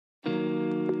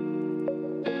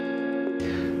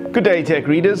Good day, tech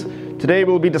readers. Today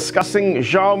we'll be discussing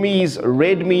Xiaomi's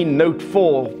Redmi Note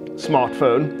 4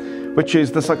 smartphone, which is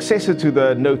the successor to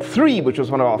the Note 3, which was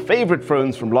one of our favorite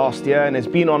phones from last year and has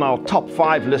been on our top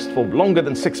 5 list for longer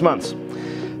than 6 months.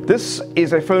 This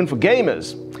is a phone for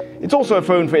gamers. It's also a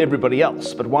phone for everybody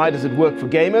else, but why does it work for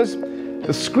gamers?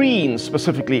 The screen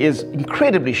specifically is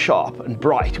incredibly sharp and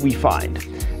bright, we find,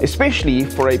 especially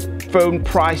for a phone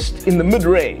priced in the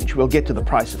mid-range. We'll get to the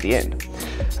price at the end.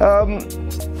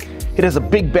 It has a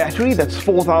big battery that's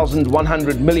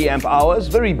 4,100 milliamp hours,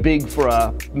 very big for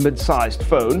a mid-sized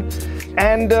phone.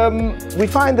 And we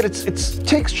find that it's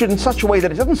textured in such a way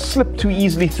that it doesn't slip too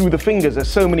easily through the fingers as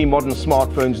so many modern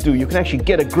smartphones do. You can actually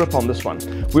get a grip on this one.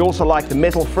 We also like the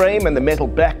metal frame and the metal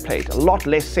backplate, a lot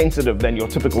less sensitive than your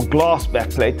typical glass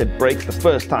backplate that breaks the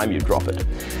first time you drop it.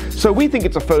 So we think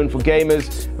it's a phone for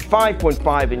gamers, a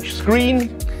 5.5-inch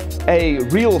screen, a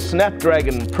real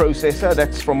Snapdragon processor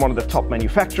that's from one of the top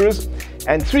manufacturers,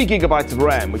 and 3 GB of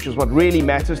RAM, which is what really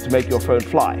matters to make your phone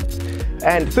fly.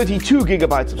 And 32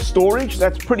 GB of storage.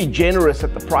 That's pretty generous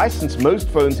at the price, since most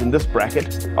phones in this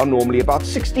bracket are normally about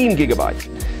 16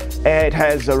 GB. It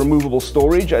has a removable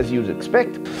storage, as you'd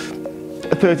expect,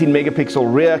 a 13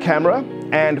 megapixel rear camera,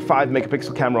 and 5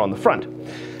 megapixel camera on the front.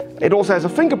 It also has a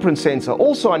fingerprint sensor,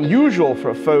 also unusual for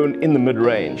a phone in the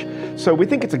mid-range. So we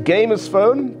think it's a gamer's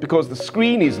phone because the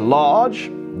screen is large,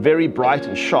 very bright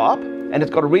and sharp, and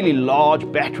it's got a really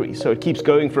large battery, so it keeps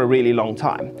going for a really long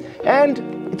time. And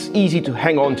it's easy to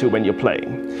hang on to when you're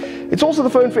playing. It's also the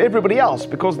phone for everybody else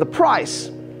because the price,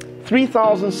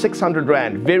 3,600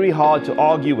 Rand, very hard to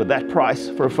argue with that price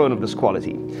for a phone of this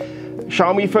quality.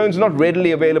 Xiaomi phones are not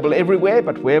readily available everywhere,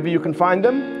 but wherever you can find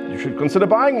them, you should consider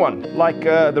buying one, like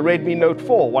the Redmi Note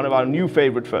 4, one of our new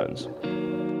favorite phones.